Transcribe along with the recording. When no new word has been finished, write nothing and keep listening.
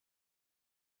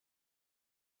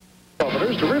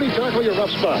to really tackle your rough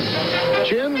spots.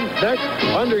 Chin, neck,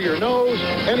 under your nose,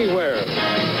 anywhere.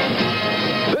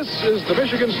 This is the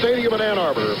Michigan Stadium in Ann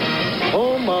Arbor,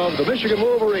 home of the Michigan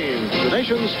Wolverines, the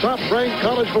nation's top-ranked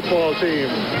college football team.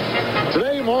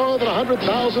 Today, more than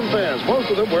 100,000 fans, most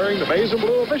of them wearing the maize and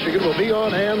blue of Michigan, will be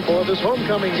on hand for this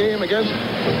homecoming game against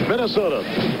Minnesota.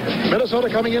 Minnesota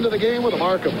coming into the game with a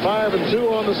mark of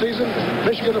 5-2 on the season.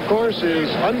 Michigan, of course, is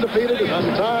undefeated and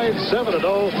untied,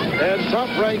 7-0, and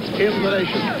top-ranked in the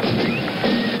nation.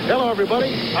 Hello,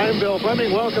 everybody. I'm Bill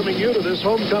Fleming, welcoming you to this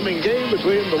homecoming game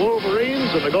between the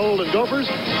Wolverines and the Golden Gophers.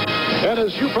 And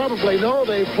as you probably know,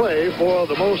 they play for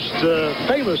the most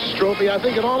famous trophy, I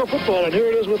think, in all of football. And here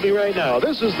it is with me right now.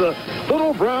 This is the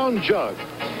Little Brown Jug.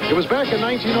 It was back in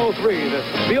 1903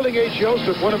 that Fielding H. Yost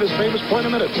took one of his famous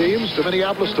point-a-minute teams to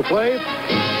Minneapolis to play.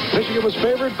 Michigan was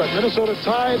favored, but Minnesota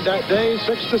tied that day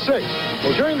 6-6.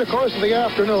 Well, during the course of the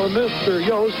afternoon, Mr.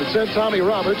 Yost had sent Tommy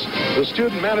Roberts, the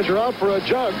student manager, out for a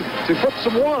jug to put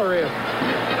some water in.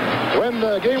 When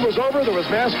the game was over, there was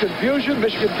mass confusion.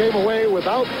 Michigan came away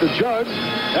without the jug,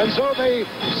 and so they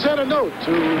sent a note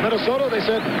to Minnesota. They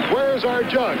said, "Where's our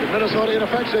jug?" And Minnesota, in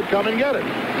effect, said, "Come and get it."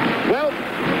 Well,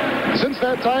 since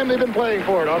that time, they've been playing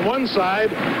for it. On one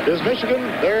side is Michigan.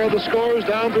 There are the scores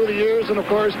down through the years, and, of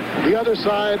course, the other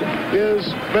side is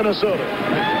Minnesota.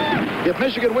 If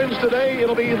Michigan wins today,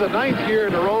 it'll be the 9th year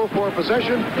in a row for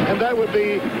possession, and that would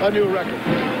be a new record.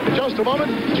 In just a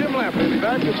moment, Jim Lamp will be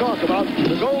back to talk about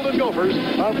the Golden Gophers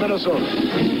of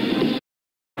Minnesota.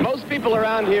 Most people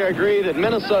around here agree that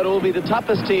Minnesota will be the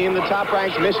toughest team the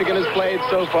top-ranked Michigan has played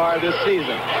so far this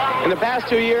season. In the past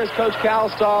 2 years, Coach Cal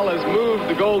Stahl has moved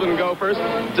the Golden Gophers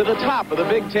to the top of the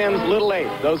Big Ten's Little Eight.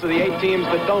 Those are the 8 teams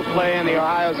that don't play in the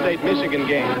Ohio State-Michigan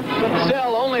game.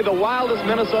 Still, only the wildest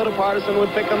Minnesota partisan would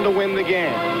pick them to win the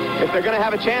game. If they're going to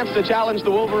have a chance to challenge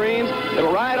the Wolverines,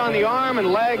 it'll ride on the arm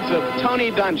and legs of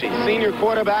Tony Dungy, senior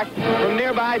quarterback from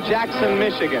nearby Jackson,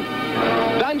 Michigan.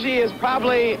 Dungy is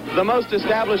probably the most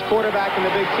established quarterback in the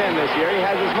Big Ten this year. He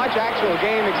has as much actual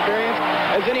game experience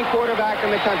as any quarterback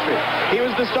in the country. He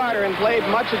was the starter and played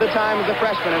much of the time as a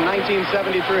freshman in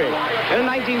 1973. And in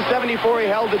 1974, he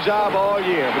held the job all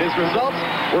year, but his results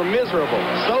were miserable.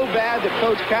 So bad that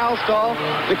Coach Cal Stahl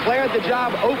declared the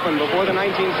job open before the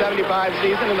 1975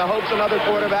 season in the hopes another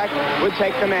quarterback would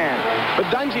take command. But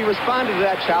Dungy responded to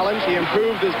that challenge. He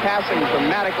improved his passing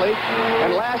dramatically,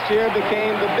 and last year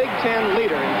became the Big Ten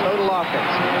leader in total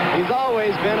offense. He's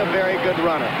always been a very good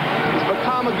runner. He's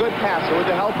become a good passer with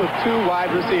the help of 2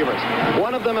 wide receivers.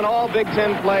 One of them an all Big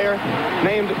Ten player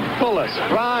named Kullis,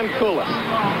 Ron Kullis.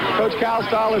 Coach Cal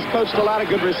Stahl has coached a lot of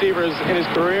good receivers in his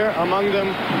career, among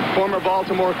them former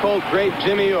Baltimore Colt great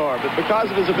Jimmy Orr. But because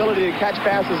of his ability to catch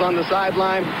passes on the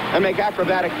sideline and make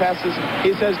acrobatic passes,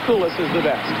 he says Kullis is the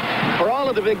best. For all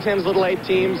of the Big Ten's Little Eight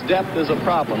teams, depth is a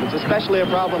problem. It's especially a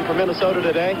problem for Minnesota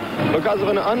today because of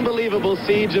an unbelievable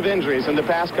siege of injuries in the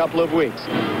past couple of weeks.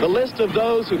 The list of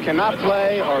those who cannot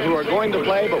play or who are going to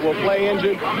play but will play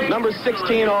injured numbers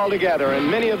 16 altogether, and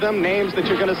many of them names that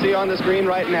you're going to see on the screen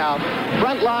right now.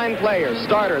 Frontline players,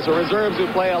 starters, or reserves who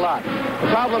play a lot. The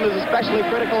problem is especially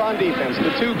critical on defense.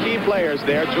 The 2 key players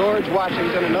there, George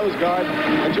Washington, a nose guard,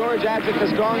 and George Adzik, a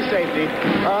strong safety,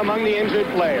 are among the injured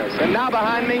players. And now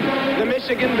behind me, the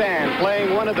Michigan band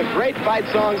playing one of the great fight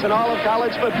songs in all of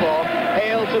college football,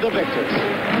 Hail to the Victors.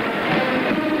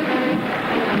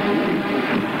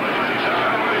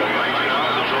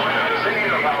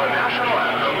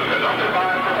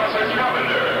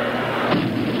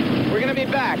 We're going to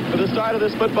be back for the start of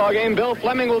this football game. Bill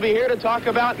Fleming will be here to talk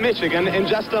about Michigan in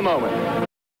just a moment.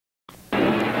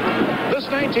 This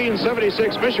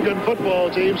 1976 Michigan football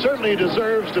team certainly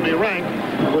deserves to be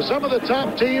ranked with some of the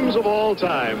top teams of all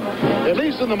time, at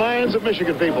least in the minds of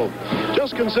Michigan people.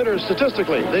 Just consider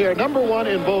statistically, they are #1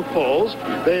 in both polls.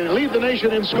 They lead the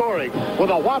nation in scoring with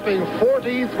a whopping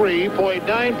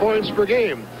 43.9 points per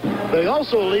game. They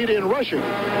also lead in rushing.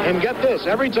 And get this,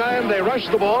 every time they rush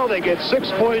the ball, they get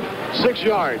 6.6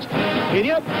 yards. And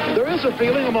yet, there is a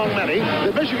feeling among many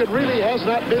that Michigan really has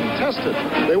not been tested.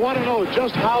 They want to know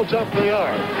just how tough they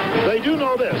are. They do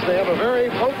know this. They have a very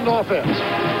potent offense.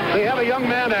 They have a young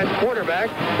man at quarterback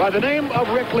by the name of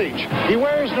Rick Leach. He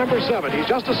wears number 7. He's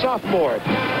just a sophomore.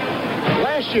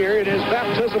 Last year, in his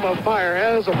baptism of fire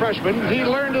as a freshman, he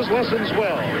learned his lessons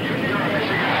well.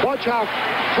 Watch how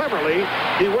cleverly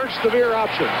he works the veer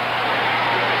option.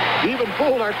 He even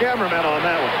fooled our cameraman on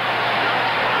that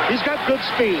one. He's got good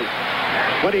speed.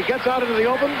 When he gets out into the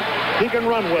open, he can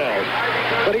run well.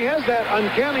 But he has that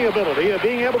uncanny ability of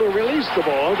being able to release the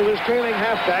ball to his trailing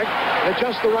halfback at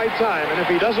just the right time. And if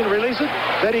he doesn't release it,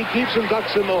 then he keeps some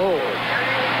ducks in the hole.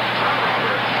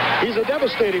 He's a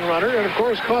devastating runner and, of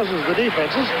course, causes the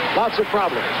defenses lots of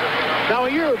problems. Now,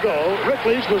 a year ago, Rick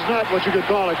Leach was not what you could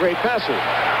call a great passer.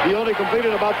 He only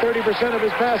completed about 30% of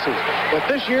his passes. But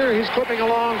this year, he's clipping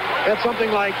along at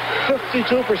something like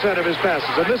 52% of his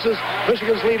passes. And this is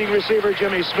Michigan's leading receiver,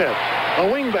 Jimmy Smith, a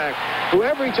wingback who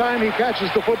every time he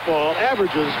catches the football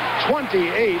averages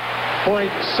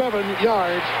 28.7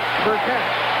 yards per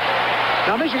catch.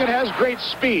 Now, Michigan has great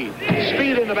speed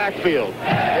in the backfield.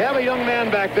 They have a young man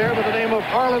back there by the name of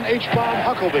Harlan H. Baum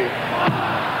Huckleby.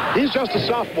 He's just a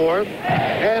sophomore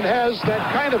and has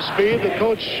that kind of speed that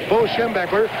Coach Bo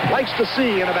Schembechler likes to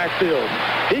see in a backfield.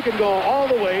 He can go all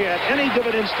the way at any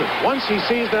given instant. Once he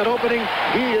sees that opening,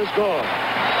 he is gone.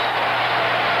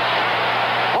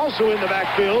 Also in the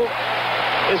backfield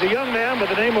is a young man by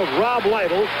the name of Rob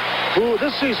Lytle, who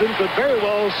this season could very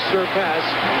well surpass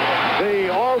the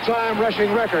all-time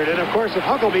rushing record. And, of course, if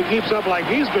Huckleby keeps up like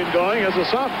he's been going as a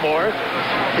sophomore,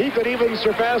 he could even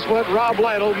surpass what Rob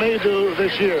Lytle may do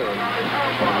this year.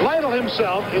 Lytle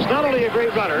himself is not only a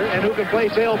great runner and who can play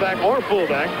tailback or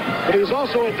fullback, but he's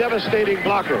also a devastating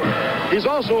blocker. He's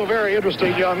also a very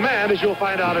interesting young man, as you'll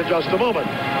find out in just a moment.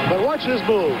 But watch his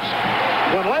moves.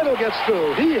 When Lytle gets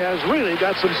through, he has really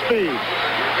got some speed.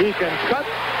 He can cut.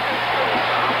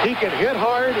 He can hit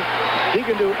hard. He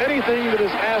can do anything that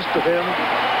is asked of him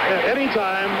at any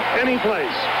time, any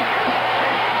place.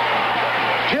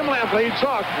 Jim Lampley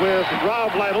talked with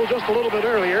Rob Lytle just a little bit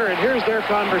earlier, and here's their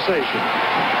conversation.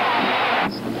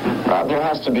 Rob, there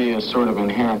has to be a sort of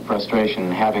inherent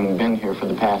frustration having been here for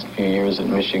the past few years at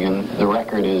Michigan. The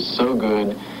record is so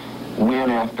good, win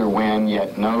after win,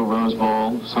 yet no Rose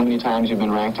Bowl. So many times you've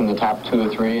been ranked in the top 2 or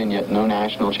 3, and yet no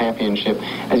national championship.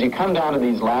 As you come down to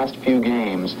these last few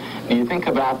games, do you think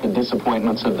about the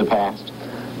disappointments of the past?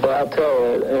 Well, I'll tell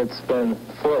you, it's been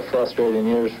 4 frustrating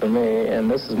years for me, and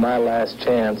this is my last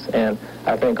chance. And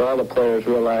I think all the players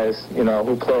realize,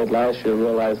 who played last year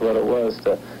realize what it was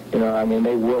to,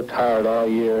 they worked hard all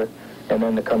year, and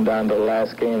then to come down to the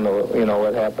last game,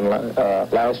 what happened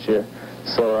last year.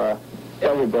 So,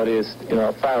 everybody is,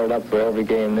 fired up for every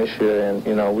game this year, and,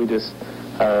 we just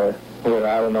I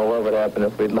don't know what would happen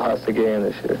if we'd lost the game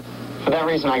this year. For that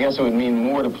reason, I guess it would mean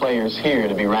more to players here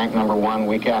to be ranked number 1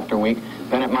 week after week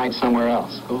than it might somewhere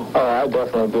else. Oh, I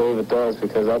definitely believe it does,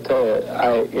 because I'll tell you,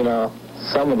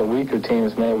 some of the weaker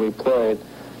teams maybe we played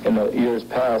in the years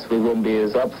past we wouldn't be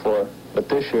as up for. But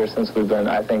this year, since we've been,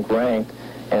 I think, ranked,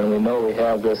 and we know we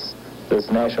have this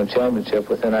national championship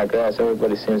within our grasp,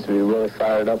 everybody seems to be really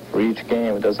fired up for each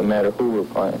game. It doesn't matter who we're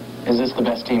playing. Is this the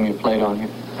best team you've played on here?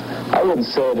 I wouldn't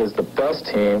say it is the best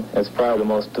team. It's probably the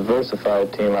most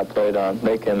diversified team I played on.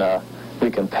 We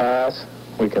can pass,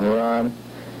 we can run,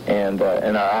 and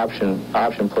our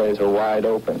option plays are wide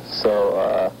open.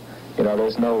 So,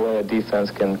 there's no way a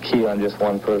defense can key on just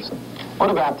one person. What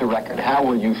about the record? How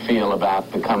will you feel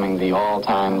about becoming the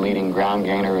all-time leading ground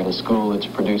gainer at a school that's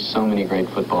produced so many great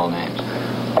football names?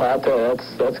 Well, I'll tell you,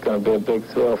 that's going to be a big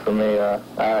thrill for me.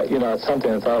 It's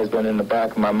something that's always been in the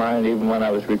back of my mind. Even when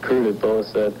I was recruited, Bo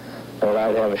said that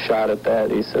I'd have a shot at that.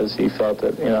 He says he felt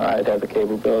that, I'd have the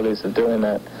capabilities of doing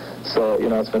that. So,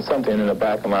 it's been something in the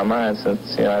back of my mind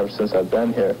since, ever since I've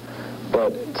been here.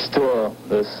 But still,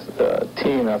 this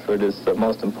team effort is the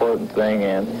most important thing,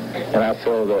 and I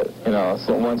feel that,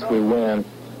 so once we win,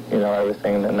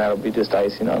 everything, then that'll be just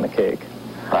icing on the cake.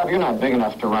 Rob, you're not big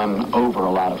enough to run over a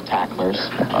lot of tacklers.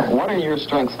 What are your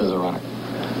strengths as a runner?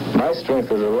 My strength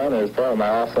as a runner is probably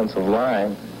my offensive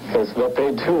line, because what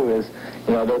they do is,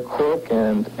 they're quick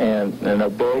and they're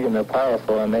big and they're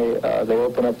powerful, and they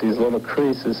open up these little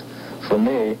creases for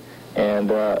me. And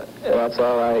that's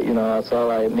all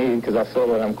I need, because I feel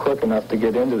that I'm quick enough to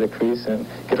get into the crease and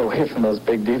get away from those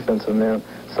big defensive men,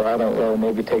 so I don't really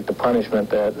maybe take the punishment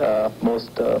that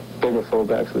most bigger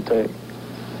fullbacks would take.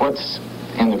 What's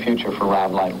in the future for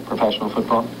Rob Lytle, professional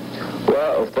football?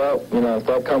 Well, if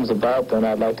that comes about, then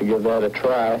I'd like to give that a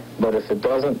try. But if it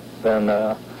doesn't, then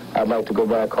I'd like to go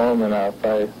back home and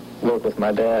probably work with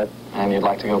my dad. And you'd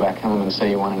like to go back home and say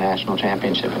you won a national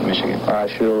championship in Michigan? I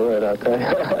sure would, I'll tell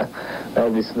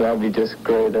you. That'd be just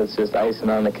great. That's just icing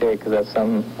on the cake, because that's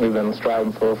something we've been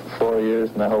striving for 4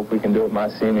 years, and I hope we can do it my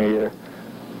senior year.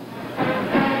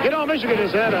 Michigan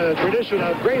has had a tradition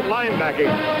of great linebacking.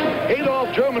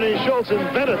 Adolf Germany Schultz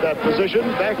invented that position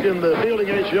back in the Fielding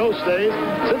H. Yost days.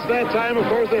 Since that time, of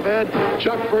course, they've had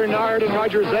Chuck Bernard and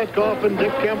Roger Zetkoff and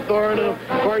Dick Kempthorne and,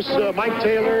 of course, Mike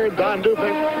Taylor and Don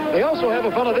Dufek. They also have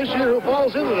a fellow this year who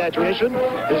falls into that tradition.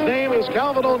 His name is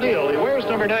Calvin O'Neill. He wears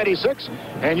number 96,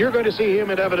 and you're going to see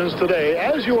him in evidence today,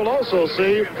 as you will also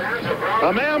see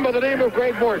a man by the name of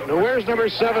Greg Morton, who wears number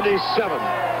 77.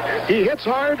 He hits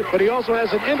hard, but he also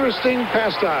has an interesting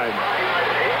pastime.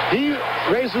 He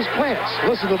raises plants.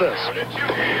 Listen to this.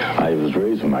 I was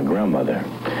raised with my grandmother,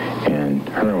 and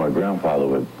her and my grandfather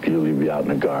would usually be out in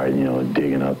the garden, you know,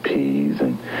 digging up peas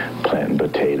and planting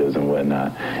potatoes and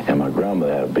whatnot. And my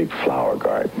grandmother had a big flower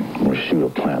garden where she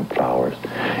would plant flowers.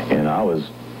 And I was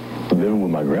living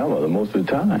with my grandmother most of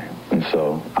the time. And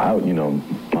so I would, you know,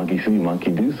 monkey see,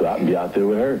 monkey do, so I'd be out there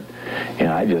with her. And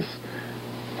I just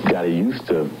got used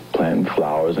to planting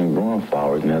flowers and growing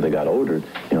flowers. And as I got older,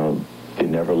 you know, it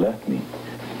never left me.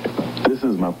 This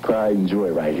is my pride and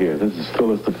joy right here. This is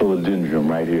Phyllis the philodendron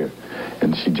right here.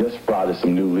 And she just brought us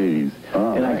some new leaves.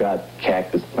 And I got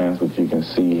cactus plants, which you can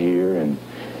see here, and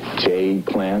jade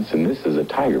plants, and this is a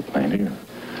tiger plant here.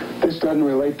 This doesn't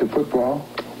relate to football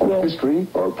or history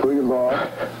or pre-law?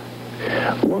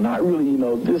 Well, not really. You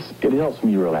know, it helps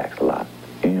me relax a lot.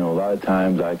 And, you know, a lot of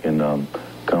times I can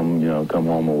come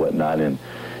home or whatnot and,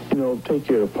 you know, take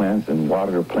care of the plants and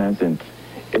water the plants, and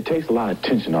it takes a lot of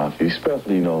tension off you,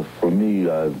 especially, you know, for me,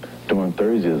 doing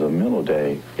Thursday is a mental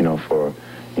day, you know, for,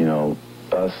 you know,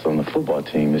 us on the football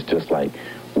team. It's just like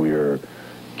we're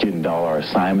getting all our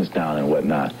assignments down and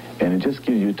whatnot, and it just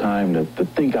gives you time to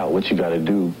think out what you got to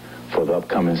do for the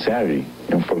upcoming Saturday.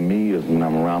 And for me, when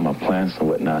I'm around my plants and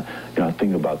whatnot, you know, I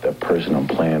think about that person I'm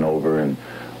playing over and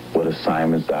what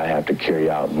assignments I have to carry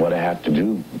out and what I have to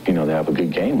do, you know, to have a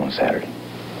good game on Saturday.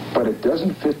 But it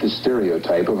doesn't fit the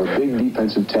stereotype of a big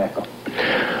defensive tackle.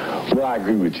 Well, I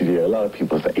agree with you there. A lot of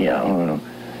people say, yeah, I don't know.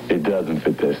 It doesn't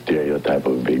fit that stereotype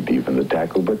of a big defensive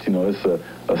tackle, but, you know, it's a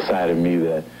side of me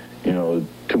that, you know,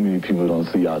 too many people don't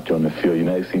see out there on the field. You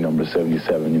know, they see number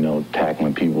 77, you know,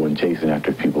 tackling people and chasing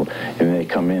after people, and then they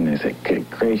come in and they say, good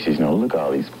gracious, you know, look at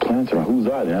all these plants around. Whose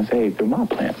are they? And I say, hey, they're my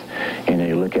plants. And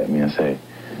they look at me and say,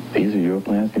 these are your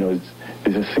plants? You know, it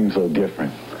just seems so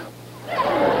different.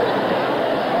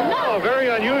 A very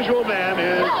unusual man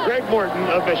is Greg Morton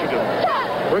of Michigan.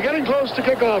 We're getting close to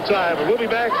kickoff time, and we'll be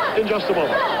back in just a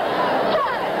moment.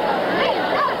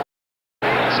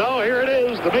 So here it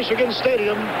is, the Michigan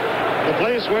Stadium, the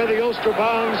place where the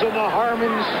Osterbonds and the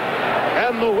Harmons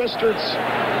and the Wisterts,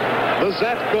 the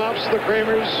Zatkoffs, the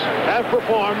Kramers have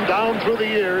performed down through the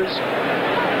years.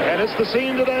 And it's the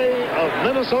scene today of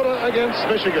Minnesota against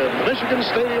Michigan, the Michigan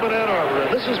Stadium in Ann Arbor.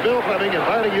 And this is Bill Fleming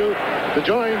inviting you to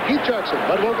join Pete Jackson,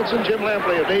 Bud Wilkinson, Jim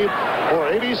Lampley, and me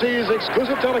for ABC's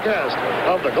exclusive telecast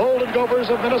of the Golden Gophers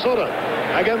of Minnesota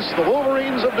against the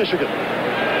Wolverines of Michigan.